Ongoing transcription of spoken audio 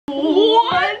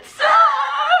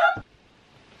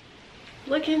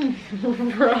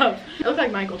rough. I look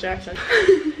like Michael Jackson.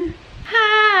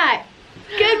 Hi!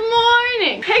 Good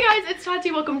morning! Hey guys, it's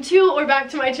Tati. Welcome to or back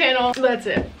to my channel. That's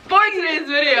it. For today's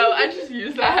video, I just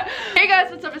used that. Hey guys,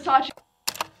 what's up? It's Tati.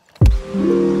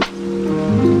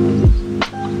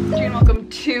 And welcome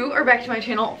to or back to my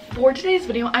channel. For today's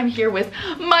video, I'm here with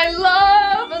my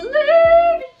love, Olivia.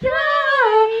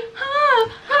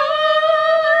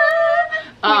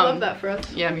 I love that for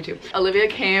us. Yeah, me too. Olivia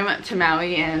came to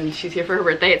Maui and she's here for her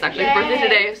birthday. It's actually her birthday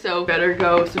today, so better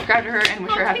go subscribe to her and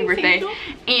wish her a happy birthday.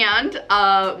 And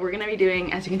we're gonna be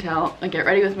doing, as you can tell, like, get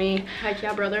ready with me. Heck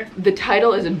yeah, brother. The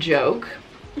title is a joke.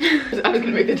 I was gonna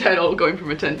make the title going from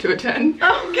a 10 to a 10.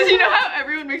 Oh, because you know how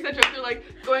everyone makes that joke? They're like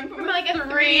going from like a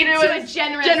 3 to a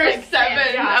generous like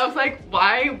 7. Yeah. I was like,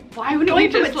 why wouldn't going we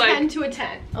just from a like 10 to a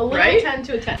 10? A little right? 10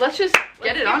 to a 10. Let's just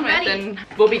get it on with, and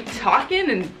we'll be talking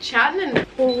and chatting and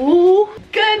ooh.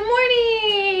 Good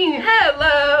morning.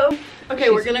 Hello.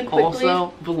 Okay, we're gonna quickly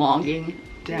also vlogging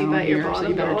down here, so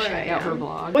you better check out her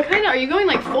vlog. What kind of, are you going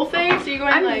like full face? Are you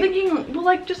going I'm like thinking, well,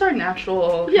 like just our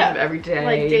natural kind of everyday,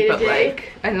 like day to but day.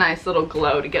 like a nice little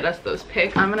glow to get us those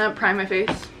pics. I'm gonna prime my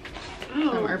face.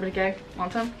 Oh. Urban Decay.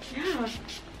 Want some? Yeah.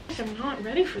 I'm not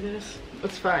ready for this.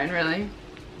 It's fine, really.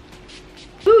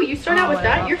 Ooh, you start out with I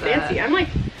that? love You're that. fancy. I'm like,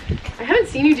 I haven't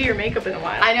seen you do your makeup in a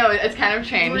while. I know, it's kind of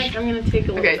changed. I'm gonna take a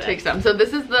little bit. Okay, take some. So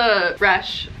this is the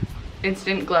Fresh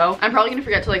Instant Glow. I'm probably gonna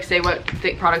forget to like say what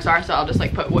the products are, so I'll just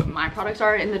like put what my products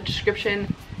are in the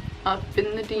description up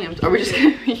in the DMs. Or we're just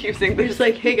gonna be using this. Just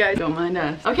like, hey guys, don't mind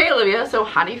us. Okay, Olivia, so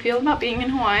how do you feel about being in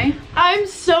Hawaii? I'm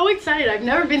so excited. I've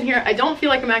never been here. I don't feel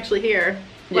like I'm actually here.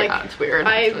 Like, yeah, it's weird.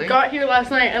 I got here last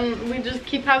night and we just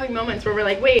keep having moments where we're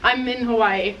like, wait, I'm in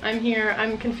Hawaii. I'm here.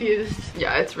 I'm confused.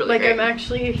 Yeah, it's really like great. I'm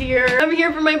actually here. I'm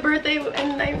here for my birthday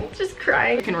and I'm just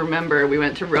crying. I can remember we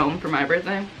went to Rome for my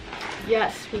birthday.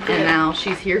 Yes, we did. And now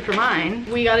she's here for mine.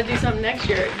 We gotta do something next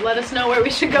year. Let us know where we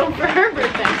should go for her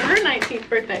birthday, for her 19th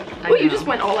birthday. Oh, you just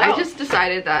went all out. I just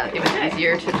decided that it was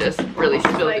easier to just really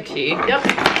spill the tea. Yep.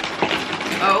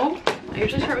 Oh, I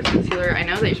usually start with concealer. I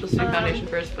know that you're supposed to do foundation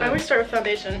first, but I always start with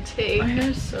foundation. My hair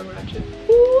is so ratchet.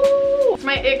 Ooh, it's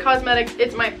my It Cosmetics.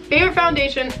 It's my favorite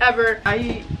foundation ever.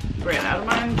 I ran out of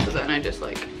mine, so then I just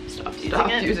like stopped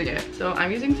using it. So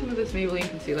I'm using some of this Maybelline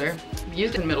Concealer. I've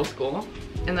used it in middle school.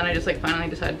 And then I just like finally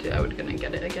decided I was gonna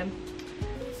get it again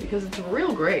because it's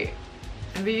real great.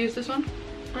 Have you used this one?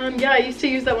 Yeah, I used to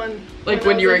use that one like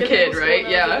when you were a kid, right?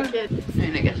 Yeah. I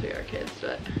mean, I guess we are kids,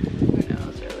 but who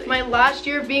knows really. My last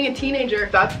year being a teenager.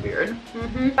 That's weird.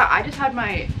 I just had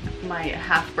my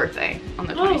half birthday on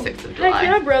the 26th of July. Heck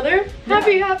yeah, brother.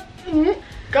 Happy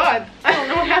God, I don't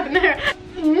know what happened there.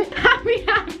 Happy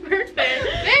birthday.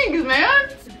 Thanks,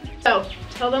 man. So,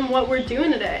 tell them what we're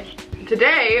doing today.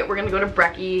 Today, we're gonna go to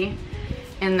Brecky,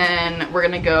 and then we're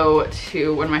gonna go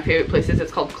to one of my favorite places.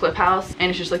 It's called Cliff House, and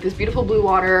it's just like this beautiful blue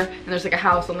water, and there's like a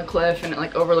house on the cliff, and it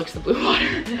like overlooks the blue water.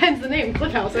 Hence the name,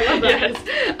 Cliff House. I love that. Yes.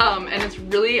 And it's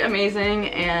really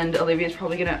amazing, and Olivia's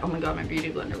probably gonna, oh my god, my beauty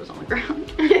blender was on the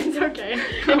ground. It's okay.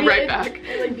 Right back.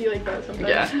 It like be like that sometimes.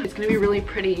 Yeah. It's gonna be really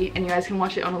pretty, and you guys can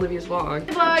watch it on Olivia's vlog.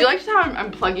 Do Vlog. you like just how I'm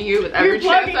plugging you with every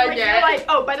chance I get? You're like,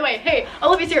 oh, by the way, hey,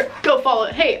 Olivia's here. Go follow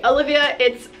it. Hey, Olivia,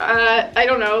 it's, I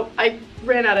don't know. I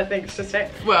ran out of things to say.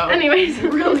 Well, anyways,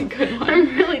 really good one.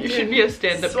 I'm really You should be a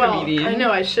stand-up comedian. I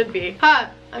know I should be.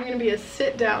 Ha! I'm gonna be a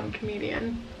sit-down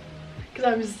comedian.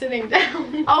 Because I'm sitting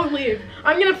down. I'll leave.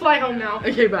 I'm gonna fly home now.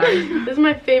 Okay, bye. This is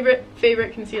my favorite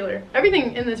concealer.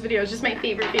 Everything in this video is just my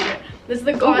favorite. This is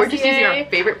the Glossier. Oh, we're just using our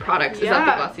favorite products. Is that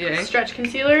the Glossier? Stretch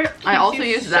concealer. I also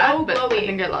used that, but glowy. I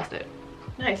think I lost it.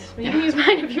 Nice. You can use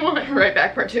mine if you want. Right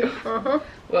back, part 2. Uh-huh.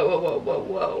 Whoa, whoa, whoa, whoa,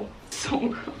 whoa. So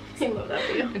gross. I love that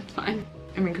for you. It's fine.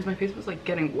 I mean, because my face was like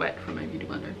getting wet from my beauty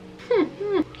blender.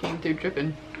 Came through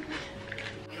dripping.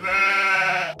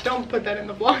 Don't put that in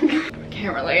the vlog.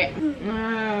 Can't relate.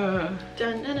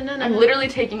 I'm literally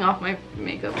taking off my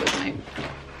makeup with my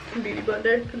beauty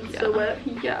blender because it's so wet.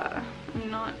 Yeah,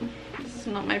 this is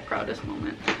not my proudest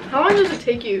moment. How long does it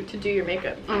take you to do your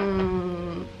makeup?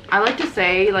 I like to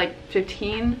say like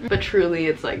 15, but truly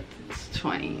it's like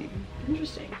 20.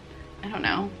 Interesting. I don't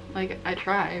know. Like, I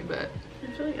try, but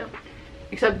I feel like, yeah.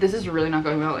 Except this is really not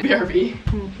going well. Like, BRB.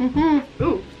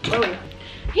 Ooh, glowy.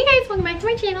 Hey guys, welcome back to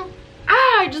my channel.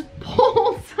 Ah, I just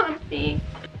pulled something.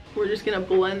 We're just gonna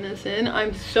blend this in.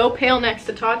 I'm so pale next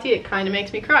to Tati, it kind of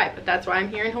makes me cry, but that's why I'm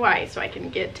here in Hawaii, so I can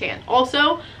get tan.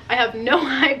 Also, I have no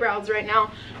eyebrows right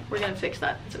now. We're gonna fix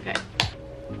that, it's okay.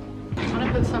 I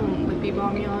wanna put some Lip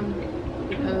Balm on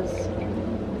because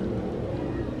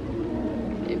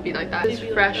it'd be like that. This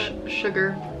fresh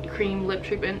sugar cream lip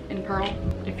treatment in Pearl.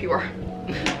 If you are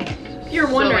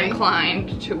you're wondering, so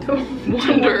inclined to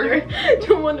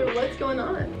wonder what's going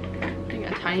on.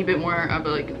 A tiny bit more of a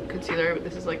like concealer, but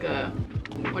this is like a,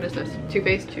 what is this? Too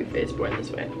Faced? Too Faced Born This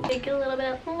Way. Take a little bit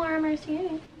of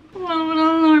Mercier.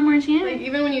 Like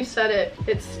even when you set it,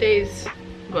 it stays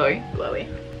glowy.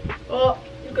 Oh,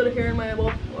 you got a hair in my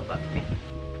eyeball. Love that for me.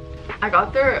 I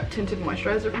got their tinted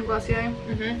moisturizer from Glossier.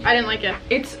 I didn't like it.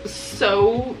 It's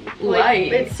so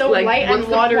light. It's so light and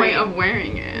watery. What's the point of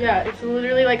wearing it? Yeah, it's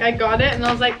literally like I got it and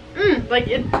I was like, like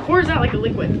it pours out like a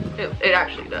liquid. It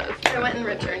actually does. I went and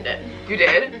returned it. You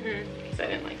did? Because I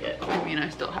didn't like it. I mean, I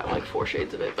still have like 4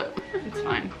 shades of it, but it's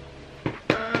fine.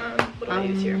 What do I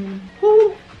use here?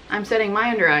 Woo. I'm setting my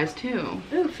under eyes too.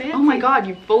 Ooh, fancy. Oh my god,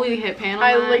 you fully hit pan on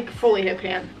that? I like fully hit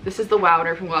pan. This is the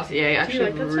Wowder from Glossier. I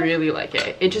actually really like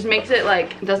it. It just makes it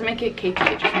like, it doesn't make it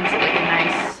cakey, it just makes it like a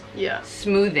nice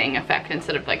smoothing effect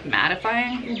instead of like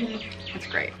mattifying. It's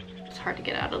great. It's hard to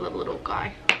get out of the little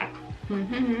guy.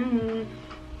 Okay,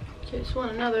 just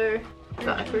want another.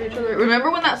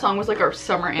 Remember when that song was like our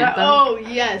summer anthem? Oh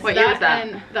yes. What year was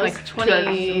that? That was like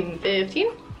 2015.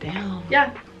 Damn.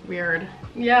 Yeah. Weird.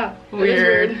 Yeah.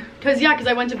 Weird. Because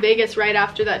I went to Vegas right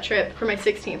after that trip for my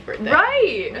 16th birthday.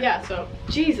 Right. Yeah, so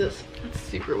Jesus. That's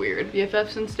super weird. BFF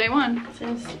since day one.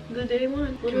 Since the day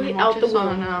one. Literally out the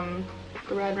womb. On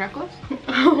The Red Reckless?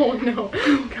 Oh no.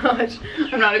 Gosh.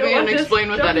 I'm not even gonna explain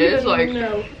what that is. Like, if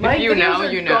you know,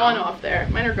 you know. Gone off there.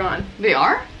 Mine are gone. They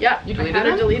are? Yeah. You deleted them? I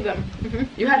had them? to delete them.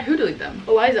 You had who delete them?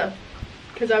 Eliza.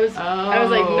 Because I was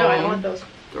like, no, I don't want those.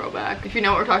 Throwback. If you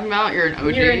know what we're talking about, you're an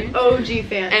OG. You're an OG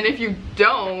fan. And if you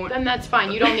don't, then that's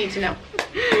fine. You don't need to know.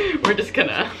 We're just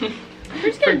gonna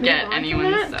forget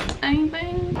anyone said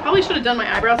anything. Probably should have done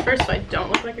my eyebrows first so I don't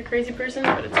look like a crazy person,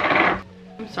 but it's fine.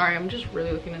 I'm sorry, I'm just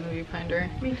really looking in the viewfinder.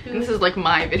 Me too. And this is like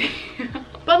my video.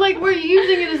 But like we're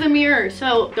using it as a mirror,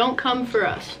 so don't come for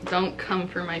us. Don't come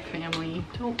for my family.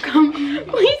 Don't come.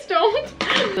 Please don't.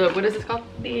 So what is this called?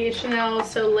 The Chanel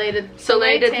Soleil de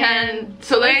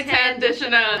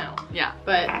Chanel. Yeah.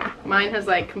 But mine has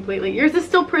like completely, yours is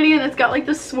still pretty and it's got like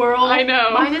the swirl. I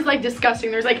know. Mine is like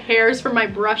disgusting. There's like hairs from my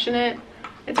brush in it.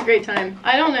 It's a great time.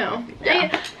 I don't know.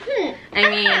 Yeah. I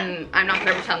mean, I'm not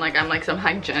gonna pretend like I'm like some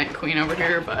hygienic queen over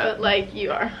here, but like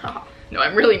you are. No,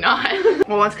 I'm really not.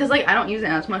 Well, it's because like I don't use it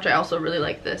as much. I also really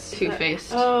like this Too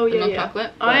Faced milk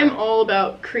chocolate. I'm all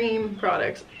about cream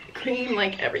products. Cream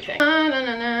like everything.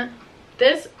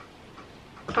 This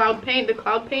cloud paint, the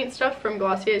cloud paint stuff from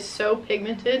Glossier is so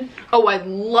pigmented. Oh, I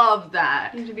love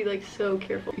that. You need to be like so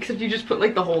careful. Except you just put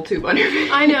like the whole tube on your face.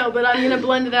 I know, but I'm gonna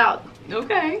blend it out.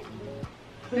 Okay.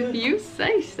 If you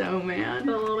say so, man.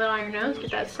 Put a little bit on your nose,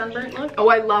 get that sunburnt look. Oh,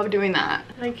 I love doing that.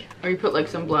 Like, or you put like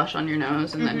some blush on your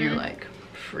nose and then you're like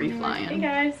free flying. Hey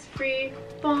guys, free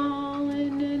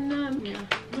falling in them. Yeah.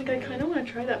 Like I kind of want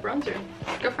to try that bronzer.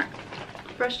 Go for it.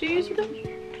 What brush do you use with them?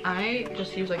 I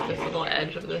just use like this little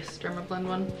edge of this Dermablend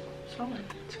one. Solid.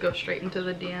 To go straight into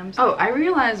the DMs. Oh, I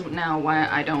realize now why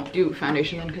I don't do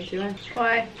foundation and concealer.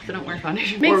 Why? Because I don't wear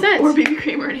foundation Makes sense. or BB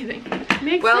cream or anything. Makes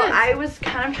sense. Well, I was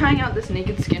kind of trying out this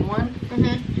Naked Skin one.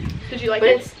 Did you like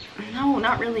it? No,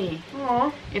 not really.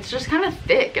 Aww. It's just kind of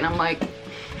thick and I'm like,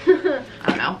 I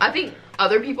don't know. I think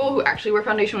other people who actually wear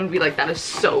foundation would be like, that is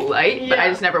so light, but I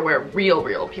just never wear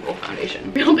real people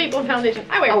foundation. Real people foundation.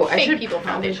 I wear fake people foundation.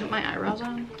 foundation. Put my eyebrows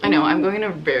on. I know, I'm going in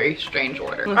a very strange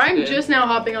order. I'm just now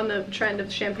hopping on the trend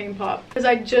of champagne pop because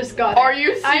I just got it. Are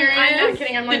you serious? I'm not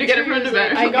kidding. I'm like, did you get it from an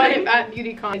event? I got it at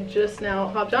BeautyCon. I just now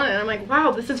hopped on it and I'm like,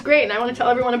 wow, this is great and I want to tell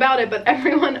everyone about it, but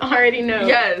everyone already knows.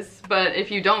 Yes, but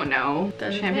if you don't know,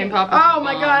 then champagne pop is oh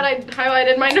my god, I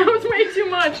highlighted my nose way too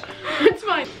much. It's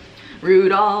fine.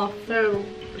 Rudolph. So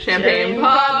champagne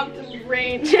popped.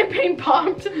 Champagne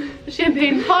popped.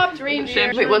 Champagne popped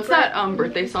reindeer. Wait, what's that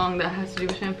birthday song that has to do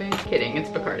with champagne? Kidding, it's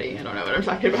Bacardi. I don't know what I'm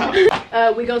talking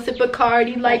about. We gonna sip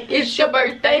Bacardi like it's your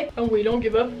birthday. And we don't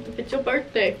give up if it's your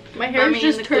birthday. My hair is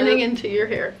just turning into your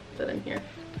hair that I'm here.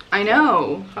 I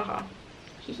know. Haha.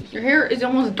 Your hair is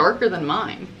almost darker than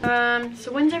mine.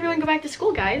 So when's everyone go back to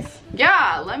school, guys?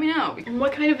 Yeah, let me know. And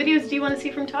what kind of videos do you want to see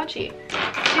from Tachi?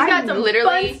 She's got some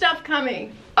fun stuff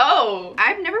coming. Oh,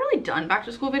 I've never really done back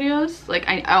to school videos. Like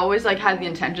I always like had the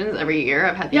intentions every year.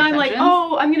 I've had the intentions. I'm like,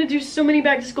 oh, I'm gonna do so many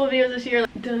back to school videos this year.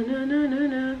 Like,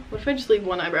 what if I just leave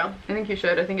one eyebrow? I think you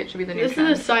should. I think it should be the new trend.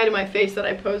 This is the side of my face that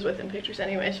I pose with in pictures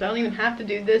anyway, so I don't even have to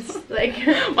do this. Like,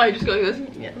 why you just go like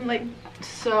this? Yeah, I'm like.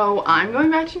 So I'm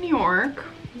going back to New York.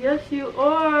 Yes, you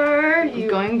are. You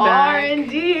going back are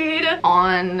indeed.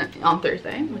 On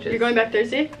Thursday, which is. You're going back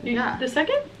Thursday? Yeah. The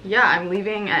 2nd? Yeah, I'm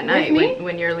leaving at night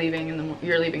when you're leaving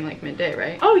you're leaving like midday,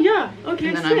 right? Oh yeah. Okay.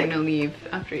 And then I'm gonna leave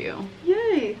after you.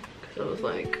 Yay. Because I was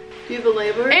like, do you have a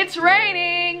labor? It's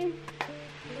raining.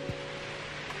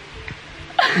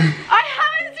 I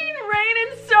haven't seen rain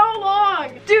in so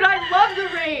long. Dude, I love the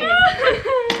rain.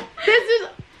 This is...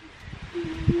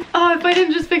 Oh, if I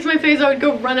didn't just fix my face, I would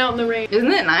go run out in the rain.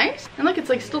 Isn't it nice? And look, it's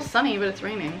like still sunny, but it's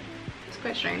raining. It's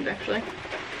quite strange, actually.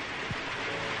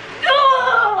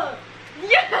 Oh,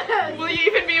 yes! Will you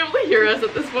even be able to hear us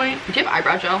at this point? Do you have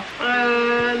eyebrow gel?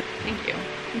 Thank you.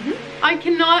 I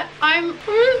cannot. I'm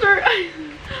sorry.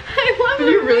 I love it. Have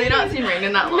you really not seen rain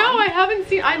in that long? No, I haven't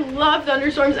seen. I love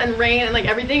thunderstorms and rain and like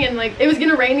everything, and like it was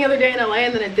gonna rain the other day in LA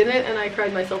and then it didn't, and I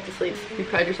cried myself to sleep. You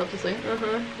cried yourself to sleep?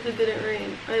 It didn't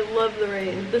rain. I love the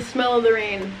rain. The smell of the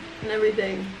rain and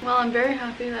everything. Well, I'm very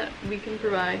happy that we can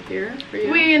provide here for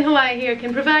you. We in Hawaii here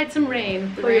can provide some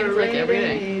rain for your like every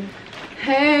day. rain.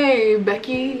 Hey,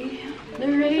 Becky. The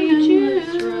rain.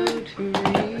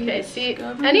 Okay, see,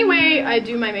 anyway I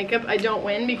do my makeup, I don't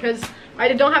win because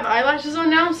I don't have eyelashes on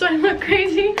now, so I look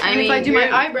crazy. I mean, if I do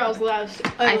my eyebrows last,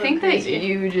 I think that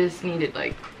you just need to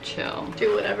like chill.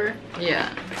 Do whatever.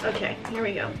 Yeah. Okay, here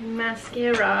we go.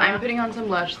 Mascara. I'm putting on some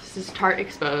blush. This is Tarte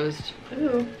Exposed.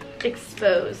 Ooh,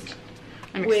 exposed.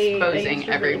 I'm exposing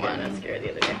everyone. Really mascara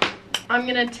the other day. I'm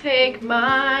gonna take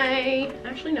my.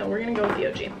 Actually, no. We're gonna go with the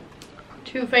OG.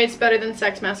 Too Faced Better Than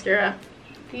Sex mascara.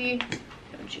 The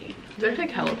OG. Better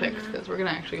take hella pics because we're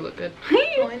gonna actually look good.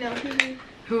 Oh, I know.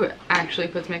 Who actually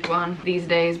puts makeup on these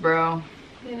days, bro?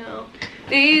 You know.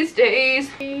 These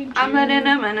days, I'm letting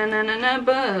a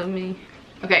above me.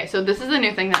 Okay, so this is a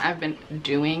new thing that I've been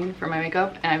doing for my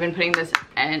makeup, and I've been putting this,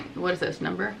 and what is this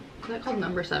number? Is that called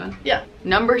number 7? Yeah.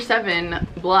 Number 7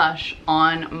 blush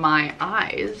on my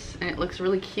eyes, and it looks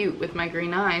really cute with my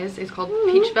green eyes. It's called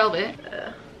Peach Velvet.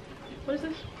 What is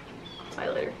this?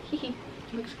 Highlighter. Hee.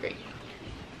 Looks great.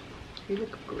 You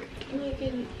look great. I'm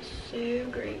looking so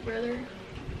great, brother.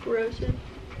 Roasted.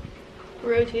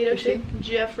 Rotato shape.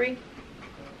 Jeffrey.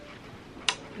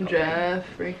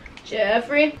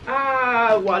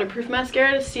 Waterproof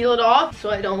mascara to seal it off so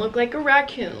I don't look like a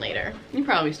raccoon later. You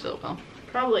probably still will.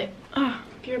 Probably. Oh,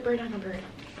 if you're a bird, I'm a bird.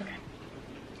 Okay.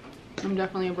 I'm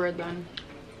definitely a bird then.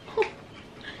 Oh,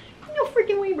 no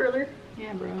freaking way, brother.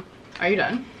 Yeah, bro. Are you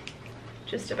done?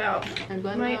 Just about. I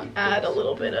might add a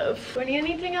little bit of. Do I need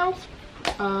anything else?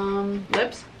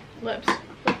 Lips. Lip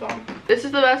balm. This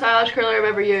is the best eyelash curler I've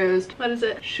ever used. What is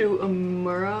it?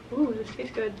 Shuamura. Ooh, this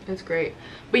tastes good. It's great.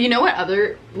 But you know what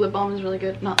other lip balm is really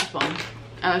good? Not lip balm.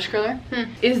 Eyelash curler?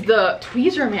 Is the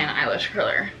Tweezerman eyelash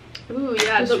curler. Ooh,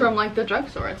 yeah. It's from like the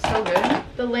drugstore. It's so good.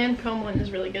 The Lancome one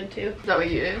is really good too. Is that what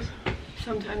you use?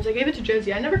 Sometimes. I gave it to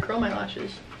Josie. I never curl my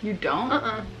lashes. You don't?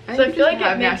 So I feel like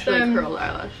it makes them curled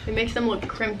eyelash. It makes them look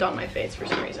crimped on my face for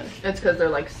some reason. It's because they're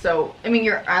like so. I mean,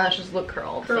 your eyelashes look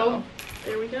curled. Curled. So.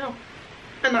 There we go.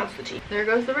 And that's the tea. There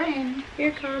goes the rain.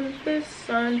 Here comes the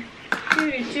sun.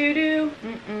 Doo doo doo doo.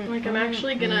 Like I'm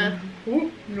actually gonna.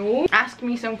 Ooh, no. Ask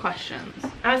me some questions.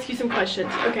 Ask you some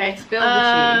questions. Okay. Spill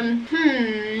the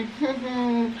tea.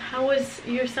 How was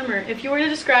your summer? If you were to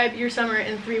describe your summer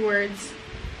in 3 words,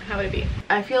 how would it be?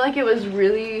 I feel like it was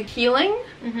really healing.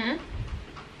 It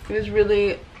was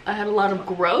really, I had a lot of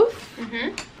growth.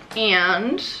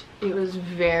 And it was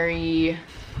very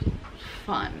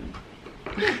fun.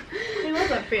 I love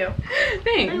that for you.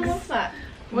 Thanks. I love that.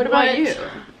 What about you?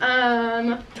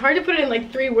 It's hard to put it in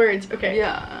like 3 words. Okay.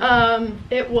 Yeah.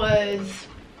 It was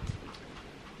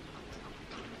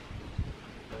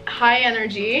high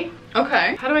energy.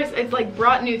 Okay. How do I say? It's like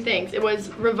brought new things. It was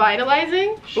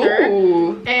revitalizing. Sure.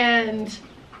 Ooh. And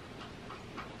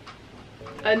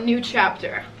a new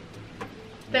chapter.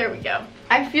 There we go.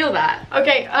 I feel that.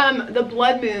 Okay. The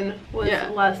blood moon was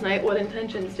last night. What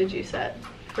intentions did you set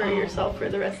for yourself for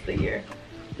the rest of the year?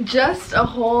 Just a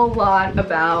whole lot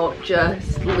about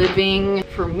just living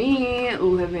for me,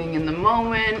 living in the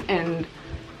moment, and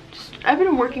just I've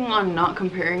been working on not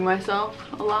comparing myself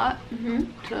a lot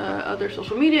to other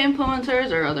social media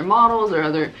influencers or other models or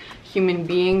other human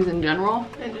beings in general.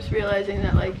 And just realizing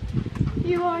that like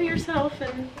you are yourself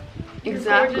and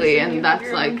exactly, and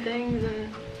that's like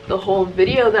the whole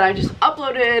video that I just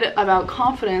uploaded about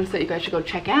confidence that you guys should go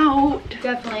check out.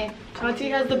 Definitely. Tati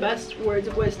has the best words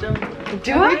of wisdom.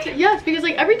 Do I? Yes, because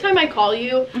like every time I call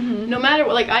you, no matter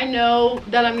what, like I know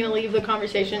that I'm gonna leave the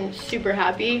conversation super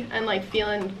happy and like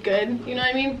feeling good. You know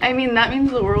what I mean? I mean, that means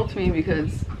the world to me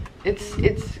because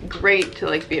it's great to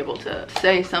like be able to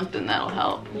say something that'll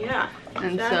help. Yeah.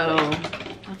 And so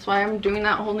that's why I'm doing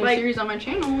that whole new series on my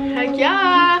channel. Heck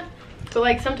yeah. So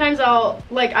like sometimes I'll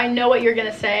like I know what you're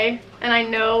gonna say and I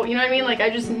know, you know what I mean, like I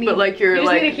just need, but like you're you just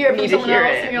like need to hear it from someone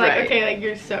else and you're right. like, okay, like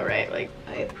you're so right, like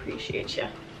I appreciate you.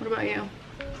 What about you?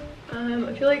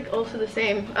 I feel like also the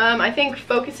same. I think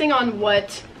focusing on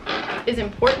what is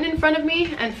important in front of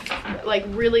me, and like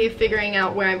really figuring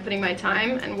out where I'm putting my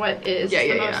time and what is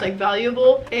the most like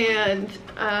valuable, and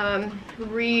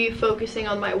refocusing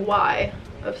on my why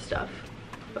of stuff,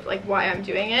 of like why I'm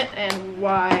doing it and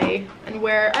why and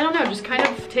where. I don't know, just kind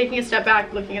of taking a step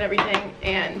back, looking at everything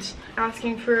and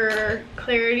asking for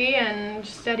clarity and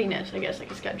steadiness, I guess, like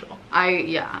a schedule.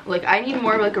 Like I need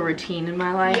more of like a routine in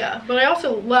my life. Yeah, but I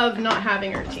also love not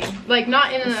having a routine, like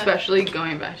not in especially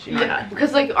going back to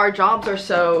because like our jobs are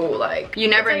so like you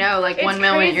never know, like one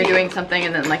moment you're doing something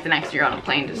and then like the next you're on a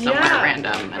plane to somewhere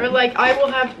random, or like I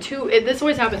will have this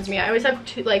always happens to me. I always have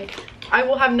two, like I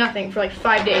will have nothing for like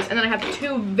 5 days, and then I have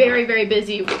 2 very, very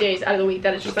busy days out of the week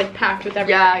that is just like packed with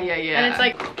everything. Yeah. And it's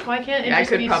like, why can't it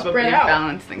just be spread out? I could probably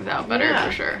balance things out better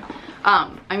for sure.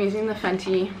 I'm using the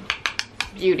Fenty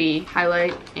Beauty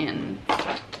highlight in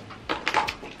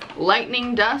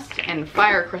Lightning Dust and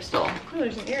Fire Crystal. Oh,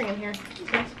 there's an earring in here.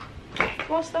 Okay.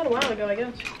 Lost that a while ago, I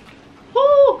guess.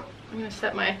 Woo! I'm gonna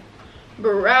set my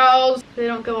brows so they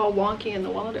don't go all wonky in the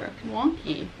water.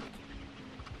 Wonky.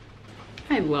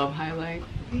 I love highlight.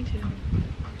 Me too.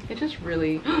 It just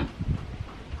really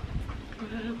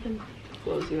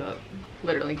glows you up.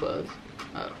 Literally glows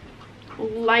up.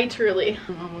 Literally.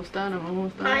 I'm almost done.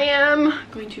 I am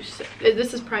going to set,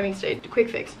 this is priming stage. Quick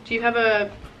fix. Do you have a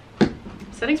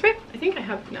setting spray? I think I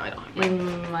have. No, I don't have.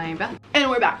 In my bag. And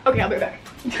we're back. Okay, I'll be back.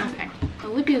 Okay.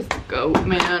 Olivia's the goat,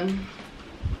 man.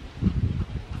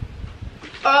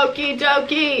 Okie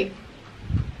dokie.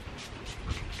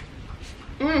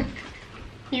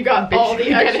 You got all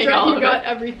the extra. You got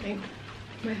everything.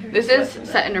 This is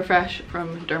Set and Refresh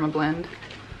from Dermablend.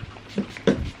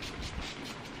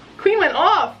 Queen went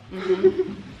off.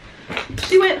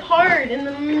 She went hard in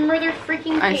the murder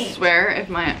freaking paint. I swear,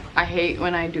 I hate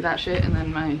when I do that shit and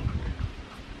then my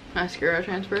mascara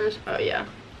transfers. Oh yeah.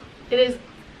 It is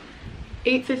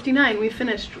 8:59. We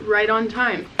finished right on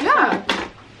time. Yeah.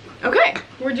 Okay.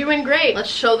 We're doing great. Let's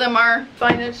show them our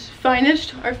our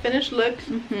finished looks.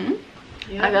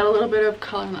 Yeah. I got a little bit of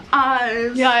color in the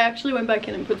eyes. Yeah, I actually went back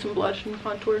in and put some blush and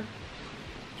contour.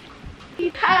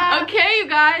 Okay, you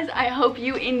guys, I hope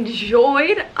you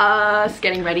enjoyed us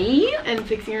getting ready and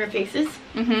fixing our faces.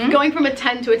 Going from a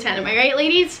 10 to a 10. Am I right,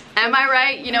 ladies? Am I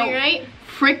right? You know, right?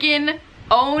 Freaking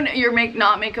own your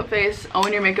not makeup face.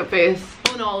 Own your makeup face.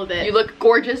 Own all of it. You look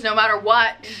gorgeous no matter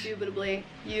what. Indubitably.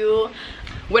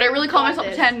 Would I really call myself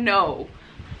a 10? No.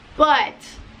 But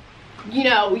you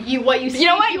know, what you speak,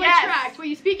 you attract. What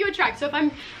you speak, you attract. So if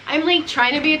I'm like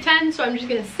trying to be a 10, so I'm just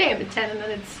gonna say I'm a 10, and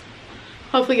then it's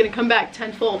hopefully gonna come back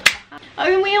tenfold.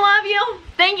 Okay, we love you.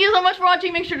 Thank you so much for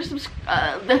watching. Make sure to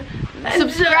subscribe.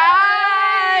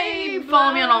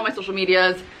 Follow me on all my social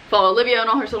medias. Follow Olivia on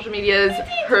all her social medias.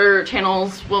 Her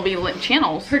channels will be linked.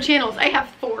 Her channels. I have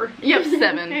 4. You have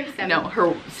 7. I have 7. No,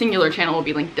 her singular channel will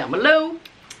be linked down below.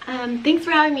 Thanks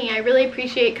for having me. I really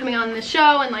appreciate coming on the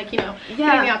show and like, you know,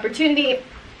 getting the opportunity.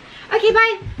 Okay,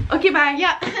 bye. Okay, bye.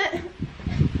 Yeah.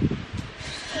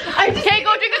 Okay,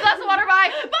 go drink a glass of water.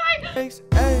 Bye.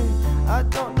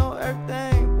 Bye.